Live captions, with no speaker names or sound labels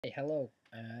Hey, hello.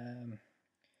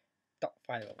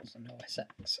 Dotfiles and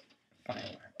OSX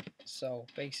file. So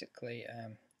basically,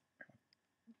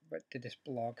 did this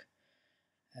blog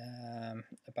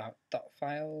about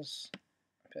Dotfiles.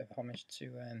 A bit of homage to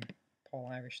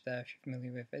Paul Irish there, if you're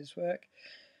familiar with his work.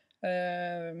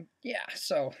 Yeah,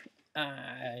 so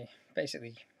I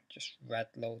basically just read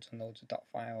loads and loads of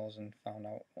Dotfiles and found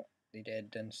out what they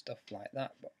did and stuff like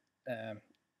that. But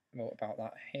wrote about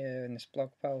that here in this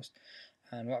blog post.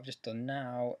 And what I've just done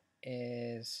now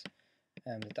is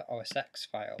the .osx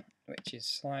file, which is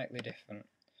slightly different.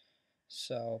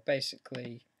 So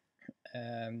basically,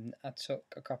 I took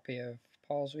a copy of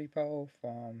Paul's repo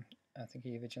from, I think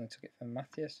he originally took it from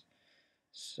Matthias.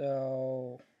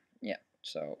 So yeah,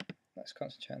 so let's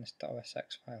concentrate on this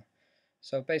 .osx file.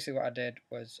 So basically what I did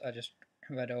was I just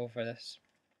read over this,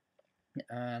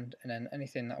 and then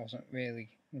anything that I wasn't really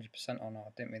 100% on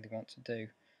or didn't really want to do,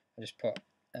 I just put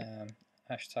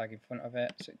hashtag in front of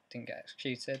it so it didn't get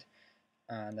executed,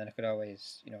 and then I could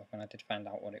always, when I did find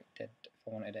out what it did, if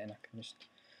I wanted it, and I can just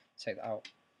take that out.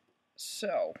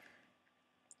 So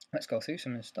let's go through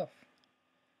some of the stuff.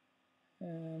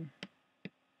 So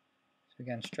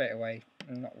again, straight away,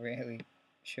 I'm not really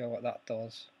sure what that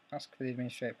does. Ask for the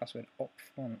administrator password up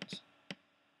front.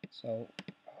 So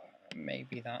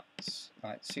maybe that's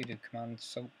like sudo commands,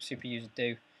 so super users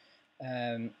do.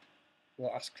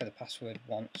 We'll ask for the password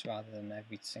once rather than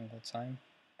every single time.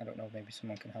 I don't know, maybe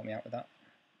someone can help me out with that.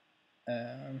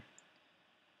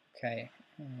 Okay,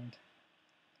 and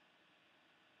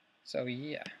so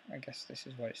yeah, I guess this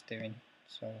is what it's doing.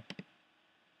 So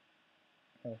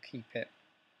we'll keep it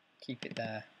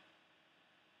there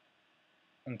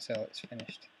until it's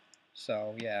finished.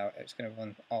 So yeah, it's going to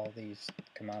run all these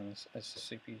commands as a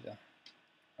super user,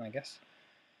 I guess.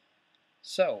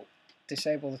 So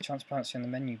disable the transparency on the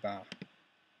menu bar.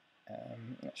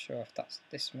 Not sure if that's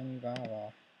this menu bar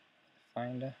or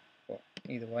Finder, but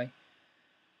either way,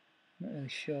 not really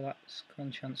sure that's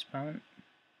gone transparent.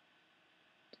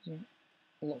 Doesn't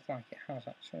look like it has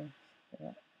actually.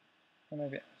 Or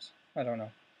maybe it has. I don't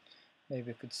know. Maybe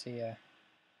we could see a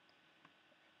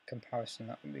comparison,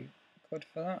 that would be good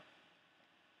for that.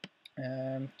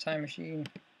 Time machine,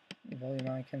 volume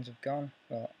icons have gone,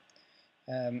 but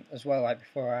as well, like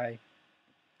before I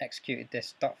executed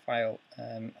this .file,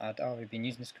 I'd already been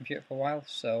using this computer for a while,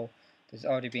 so there's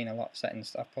already been a lot of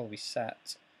settings that I've probably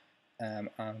set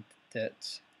and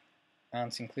that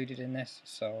aren't included in this,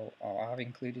 so or are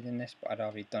included in this, but I'd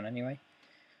already done anyway.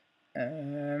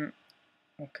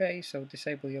 Okay, so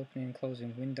disable the opening and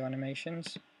closing window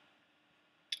animations.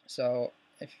 So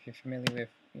if you're familiar with,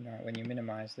 when you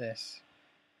minimize this,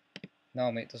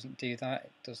 normally it doesn't do that.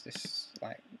 It does this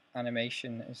like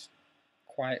animation is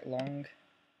quite long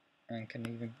and can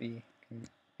be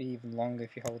even longer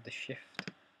if you hold the shift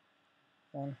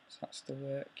on. Does that still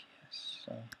work? Yes.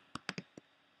 So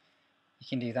you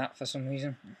can do that for some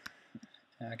reason.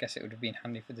 I guess it would have been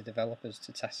handy for the developers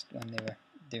to test when they were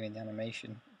doing the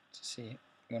animation to see it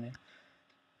running.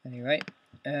 Anyway,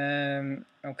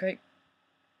 okay.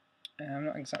 I'm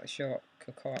not exactly sure what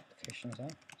core applications are.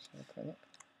 Let's have a quick look.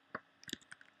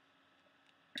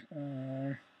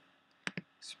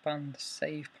 Expand the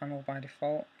save panel by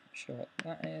default. Not sure what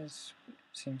that is.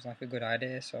 Seems like a good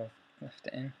idea, so I've left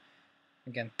it in.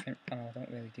 Again, print panel, I don't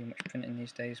really do much printing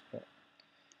these days, but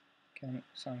again,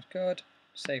 sounds good.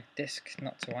 Save disk,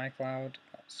 not to iCloud.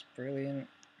 That's brilliant.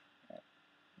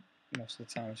 Most of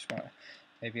the time, I just want to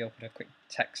maybe open a quick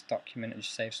text document and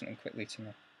just save something quickly to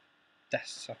my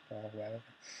desktop or wherever.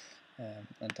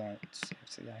 I don't save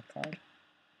to the iCloud.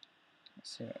 Let's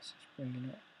see what else it's bringing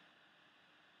up.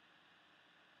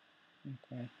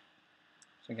 Okay.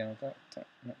 So again, I'm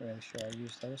not really sure I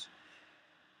use those.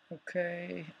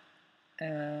 Okay.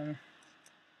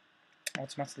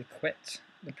 Automatically quit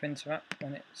the printer app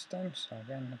when it's done. So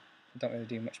again, I don't really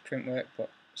do much print work, but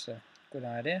it's a good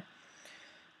idea.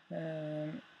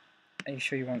 Are you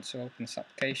sure you want to open this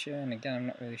application? Again, I'm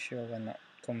not really sure when that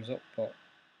comes up, but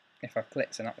if I've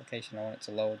clicked an application I want it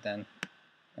to load, then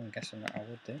I'm guessing that I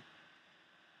would do.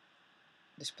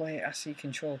 Display ASCII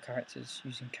control characters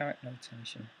using character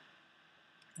notation.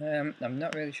 I'm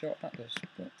not really sure what that does,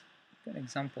 but I've got an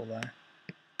example there.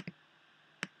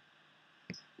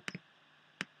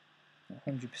 Not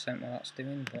 100% what that's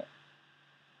doing, but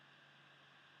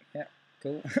yeah,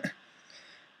 cool.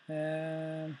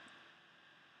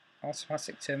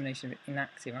 Automatic termination of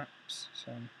inactive apps.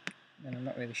 So then I'm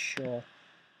not really sure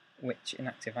which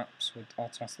inactive apps would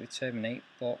automatically terminate,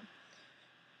 but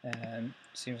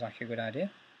seems like a good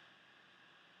idea.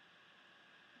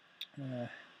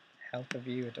 Helper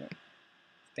view, I don't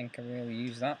think I really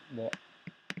use that, but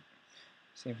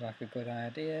Seems like a good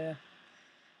idea.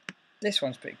 This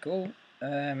one's pretty cool.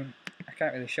 I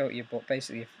can't really show it you, but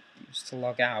basically, if you used to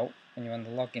log out and you're on the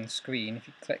login screen, if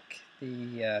you click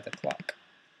the clock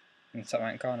in the top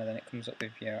right corner, then it comes up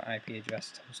with your IP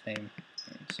address, hostname,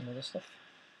 and some other stuff.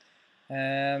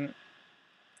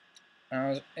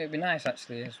 It'd be nice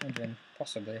actually. I was wondering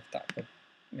possibly if that could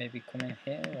maybe come in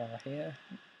here or here,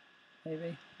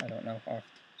 maybe. I don't know. Or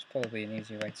it's probably an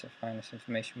easier way to find this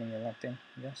information when you're logged in,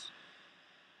 I guess.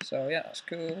 So yeah, that's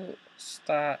cool.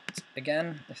 Start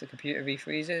again if the computer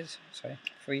freezes. So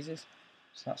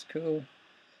that's cool.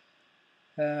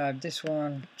 This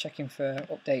one, checking for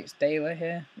updates daily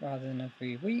here rather than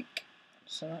every week.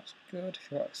 So that's good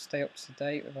if you want to stay up to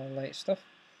date with all the latest stuff.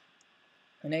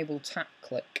 Enable tap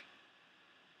click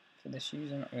for this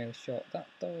user, not really sure what that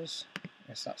does. I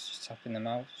guess that's just tapping the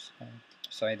mouse,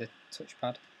 the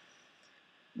touchpad.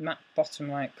 Map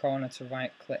bottom right corner to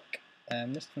right click.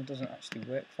 This one doesn't actually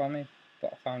work for me,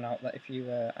 but I found out that if you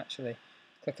actually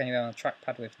click anywhere on the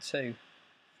trackpad with 2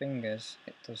 fingers,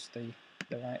 it does the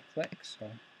right click, so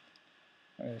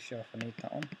not really sure if I need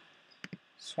that one.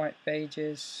 Swipe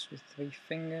pages with 3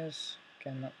 fingers,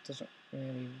 again that doesn't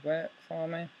really work for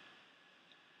me.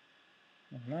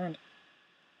 Never mind.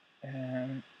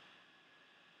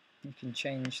 You can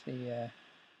change the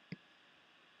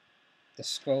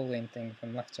scrolling thing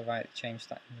from left to right, change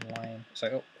that in line.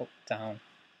 So up, down,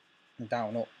 and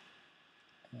down, up.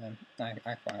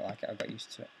 I quite like it, I got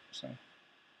used to it, so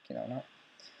you know.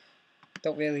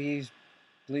 Don't really use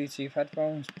Bluetooth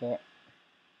headphones, but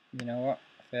you know what,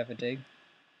 if I ever do,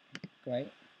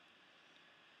 great.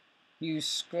 Use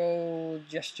scroll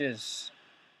gestures.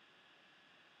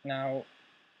 Now,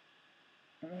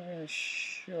 I'm not really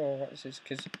sure what this is,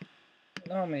 because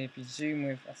normally if you zoom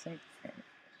with, I think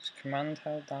it's command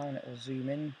held down, it will zoom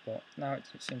in, but now it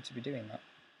doesn't seem to be doing that.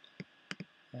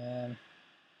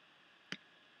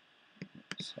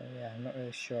 So yeah, I'm not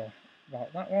really sure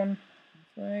about that one,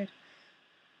 I'm afraid.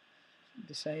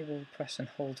 Disable, press and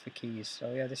hold for keys.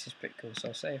 So yeah, this is pretty cool.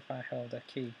 So say if I hold a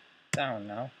key down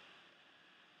now,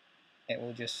 it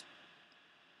will just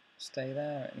stay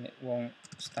there and it won't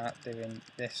start doing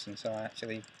this until I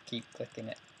actually keep clicking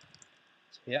it.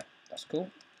 So yeah, that's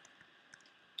cool.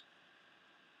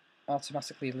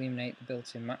 Automatically illuminate the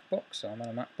built-in MacBook. So I'm on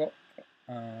a MacBook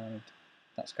and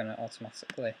that's going to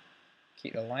automatically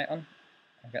keep the light on.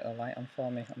 I'll get the light on for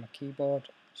me on my keyboard.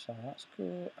 So that's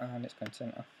cool, and it's going to turn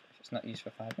it off if it's not used for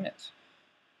 5 minutes.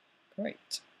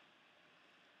 Great.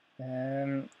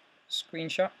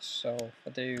 Screenshots, so if I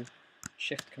do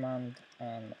shift command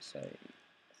and let's say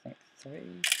I think 3,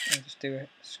 I'll just do a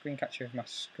screen capture of my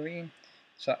screen.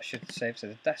 So that should save to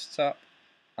the desktop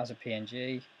as a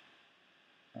PNG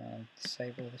and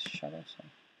disable the shadow. So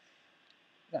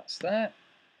that's there.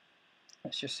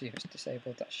 Let's just see if it's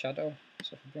disabled that shadow.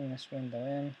 So if I bring this window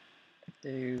in,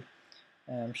 do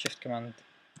shift command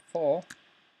 4,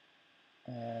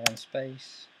 then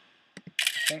space, I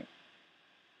think.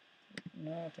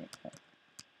 No, I didn't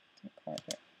quite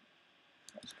get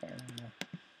what's going on there.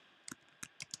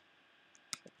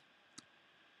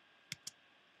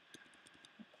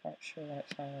 Not quite sure why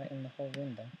it's highlighting the whole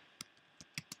window.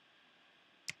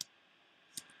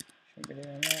 Shouldn't be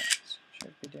doing that.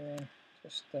 Should be doing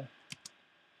just the.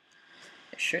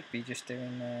 It should be just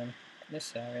doing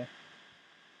this area.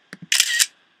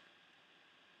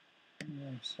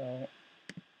 So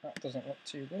that doesn't look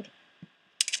too good.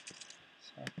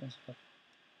 So happens if I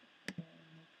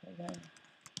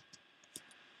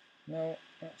no,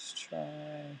 let's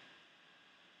try.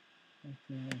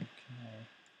 Okay.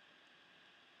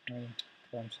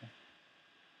 Chrome.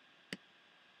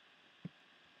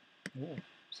 Oh,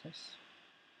 what's this?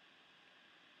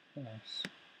 Nice.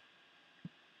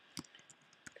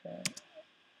 Okay.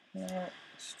 No,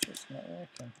 it's just not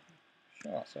working.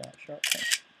 Sure, that's the right shortcut.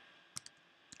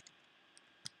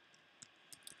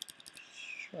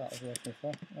 Sure, that was working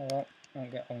before. Oh well, I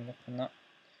won't get hung up on that.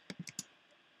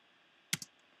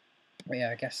 But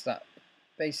yeah, I guess that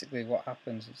basically what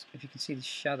happens is if you can see the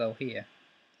shadow here,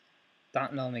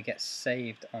 that normally gets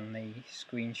saved on the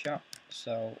screenshot.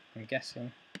 So I'm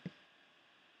guessing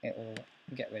it will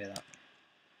get rid of that.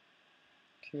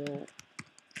 Cool.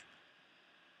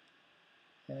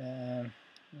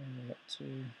 Look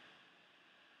to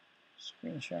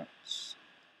screenshots.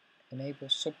 Enable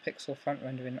sub-pixel front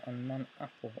rendering on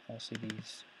non-Apple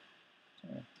LCDs.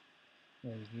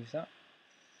 We'll use that.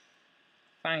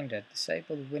 Finder.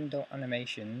 Disable the window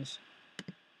animations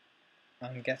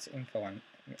and get info on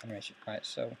animation. Right,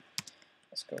 so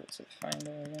let's go to the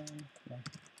Finder again. Come on.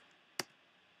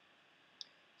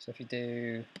 So if you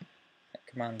do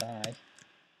Command I,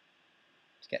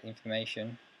 get the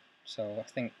information. So I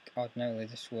think ordinarily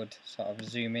this would sort of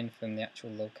zoom in from the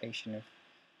actual location of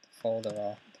the folder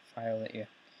or the file that you're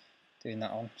doing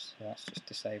that on. So that's just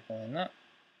disabling that.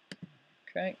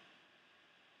 Okay.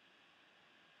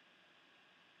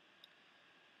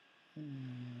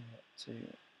 To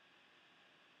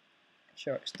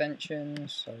show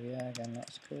extensions. So yeah, again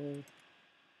that's cool.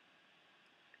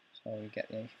 So we get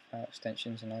the file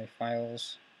extensions and all your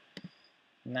files.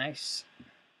 Nice.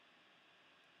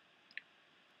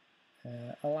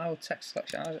 Allow text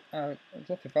selection. I was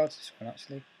looking forward to this one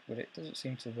actually, but it doesn't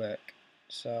seem to work.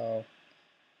 So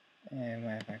where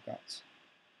have I got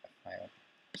a file?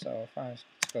 So if I was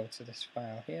to go to this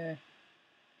file here,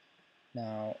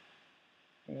 now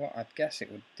what I'd guess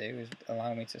it would do is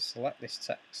allow me to select this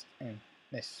text in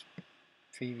this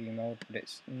preview mode, but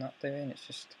it's not doing, it's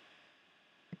just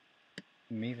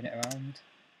moving it around.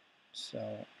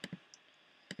 So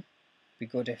it'd be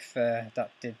good if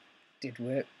that did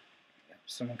work.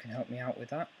 Someone can help me out with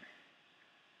that.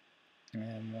 Where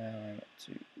I'm up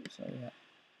to, so yeah.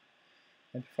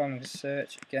 And performing a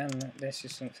search, again, this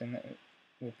is something that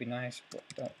would be nice, but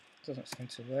that doesn't seem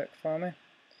to work for me.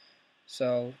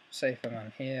 So say if I'm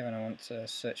on here and I want to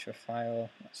search for a file,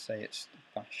 let's say it's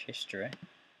bash history.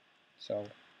 So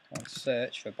I want to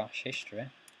search for bash history,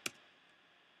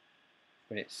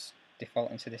 but it's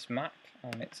defaulting to this map. I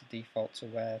want it to default to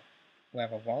where I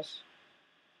was.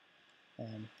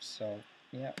 So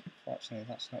yeah, fortunately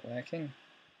that's not working.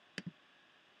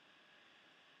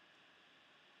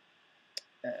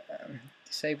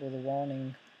 Disable the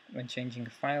warning when changing a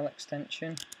file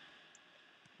extension.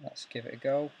 Let's give it a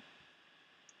go.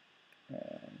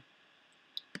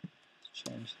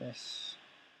 Change this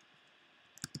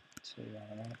to,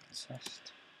 I don't know,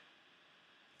 test.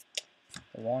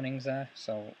 The warning's there,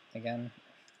 so again,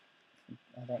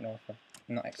 I don't know if I've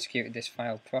not executed this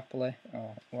file properly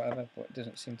or whatever, but it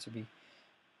doesn't seem to be,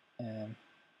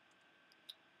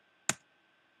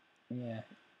 yeah,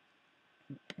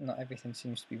 not everything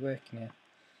seems to be working here.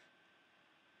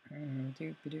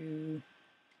 Doop-a-doo.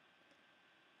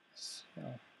 So,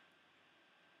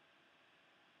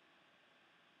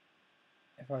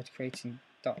 avoid creating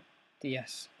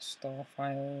 .ds store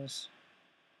files.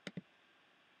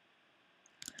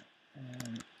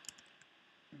 I'm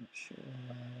not sure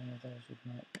where one of those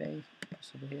might be,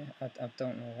 possibly here. I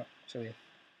don't know actually.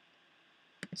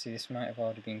 See, this might have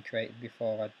already been created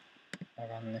before I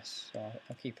ran this, so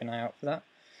I'll keep an eye out for that.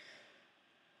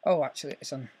 Oh, actually,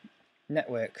 it's on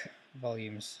network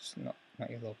volumes, it's not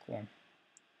your local one.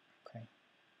 Okay,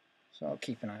 so I'll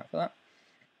keep an eye out for that.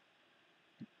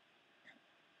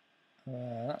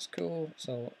 That's cool.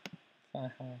 So if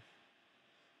I don't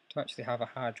actually have a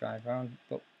hard drive around,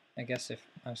 but I guess if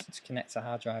I was to connect a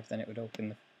hard drive, then it would open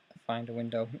the Finder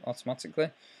window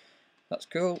automatically. That's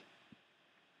cool.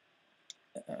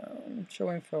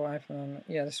 Show info iPhone.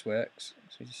 Yeah, this works.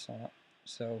 So we just saw that.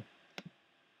 So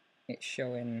it's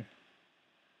showing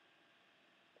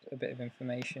a bit of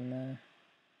information there.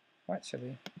 Oh,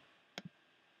 actually,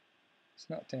 it's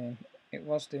not doing. It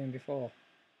was doing before.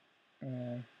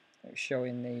 It was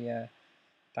showing the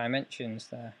dimensions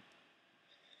there.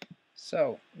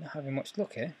 So not having much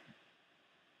luck here.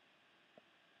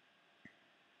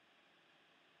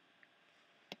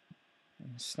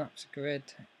 And snaps grid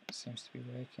seems to be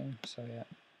working. So yeah,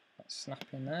 that's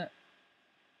snapping there.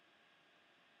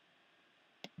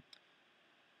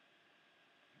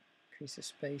 Increase the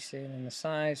spacing and the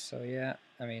size. So yeah,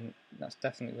 I mean that's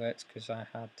definitely worked because I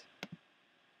had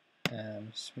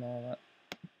smaller.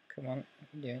 Come on, what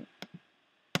are you doing?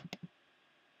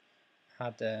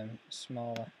 Had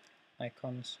smaller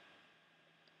icons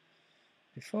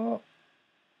before.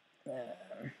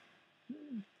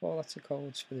 4-letter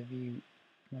codes for the view.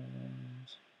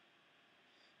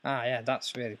 Ah, yeah,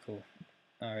 that's really cool.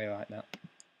 I really like that.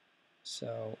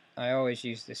 So I always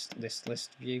use this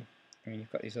list view. I mean,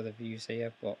 you've got these other views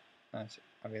here, but I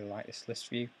really like this list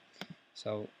view.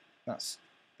 So that's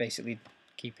basically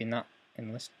keeping that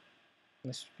in list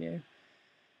view.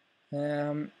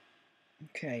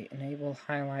 Okay, enable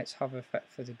highlights hover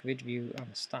effect for the grid view of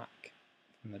a stack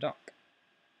from the dock.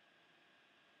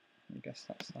 I guess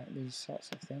that's like these sorts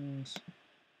of things.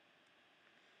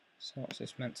 So what's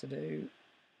this meant to do?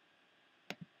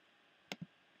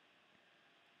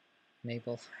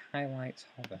 Enable highlights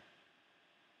hover.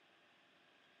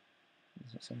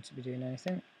 Doesn't seem to be doing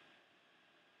anything.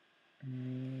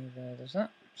 Neither does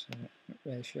that. So I'm not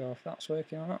really sure if that's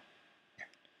working or not.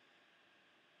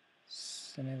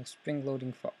 Enable spring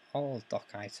loading for all dock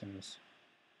items.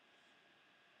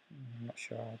 I'm not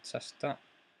sure I'll test that.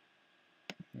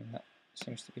 And that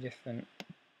seems to be different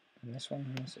than this one,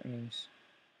 unless it means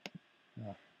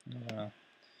Oh, I don't know.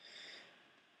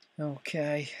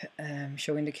 Okay,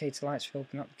 show indicator lights for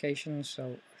open applications. So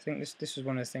I think this is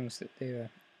one of the things that the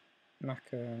Mac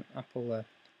and Apple are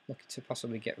looking to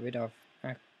possibly get rid of.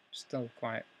 I still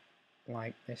quite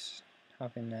like this,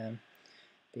 having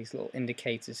these little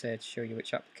indicators here to show you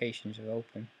which applications are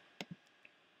open.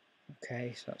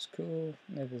 Okay, so that's cool.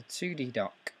 Enable 2D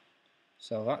dock.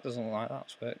 So that doesn't look like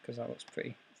that's worked because that looks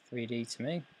pretty 3D to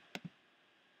me.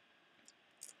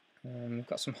 We've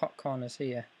got some hot corners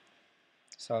here.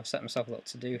 So I've set myself a little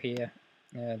to do here.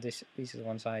 These are the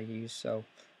ones I use. So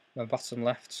my bottom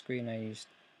left screen I use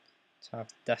to have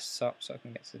desktop, so I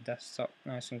can get to the desktop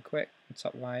nice and quick. And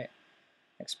top right,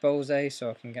 expose, so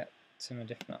I can get to my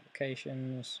different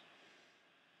applications.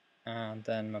 And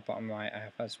then my bottom right I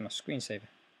have as my screensaver.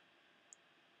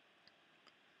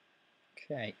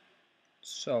 Okay,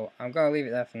 so I'm going to leave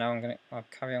it there for now. I'll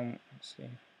carry on. Let's see.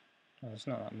 Oh, there's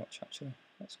not that much actually.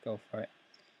 Let's go for it.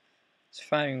 It's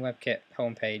firing WebKit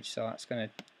homepage, so that's going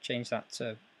to change that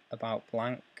to about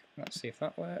blank. Let's see if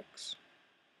that works.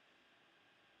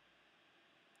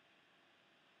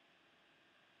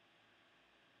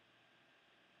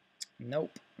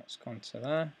 Nope, let's go to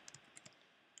there.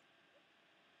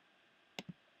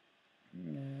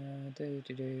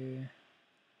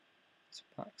 It's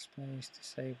backspace,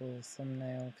 disable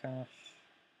thumbnail cache,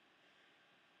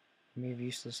 remove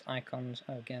useless icons.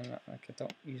 Oh, again, like I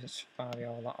don't use Safari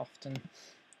all that often,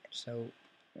 so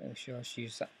really sure I should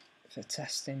use that for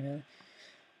testing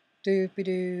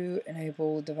really.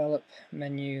 Enable develop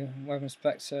menu, web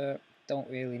inspector. Don't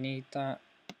really need that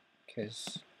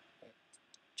because it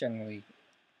generally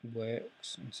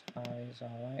works and Safari is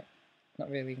alright. Not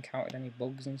really encountered any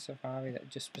bugs in Safari that are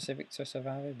just specific to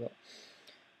Safari, but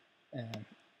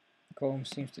Chrome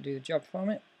seems to do the job for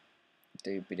me.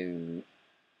 Okay,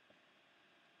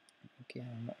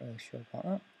 I'm not really sure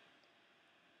about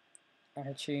that.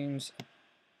 iTunes,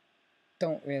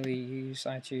 don't really use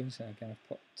iTunes, and I'm going to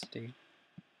put to do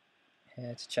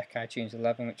here to check iTunes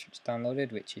 11, which was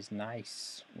downloaded, which is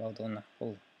nice. Well done,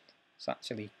 Apple. It's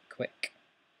actually quick,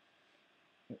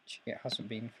 which it hasn't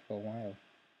been for a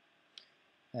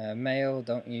while. Mail,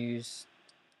 don't use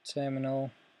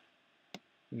terminal.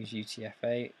 Use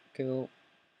UTF-8, cool.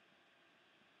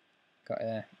 Got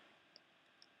a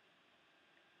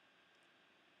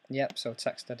yep, so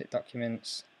text edit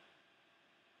documents.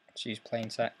 Let's use plain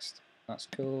text. That's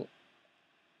cool.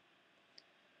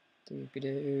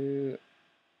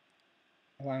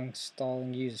 Allowing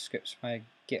installing user scripts via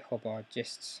GitHub or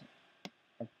gists.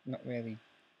 I've not really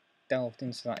delved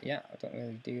into that yet. I don't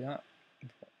really do that.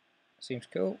 Seems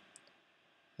cool.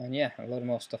 And yeah, a lot of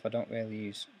more stuff I don't really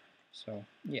use. So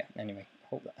yeah, anyway,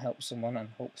 hope that helps someone, and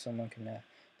hope someone can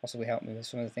possibly help me with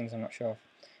some of the things I'm not sure of.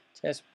 Cheers.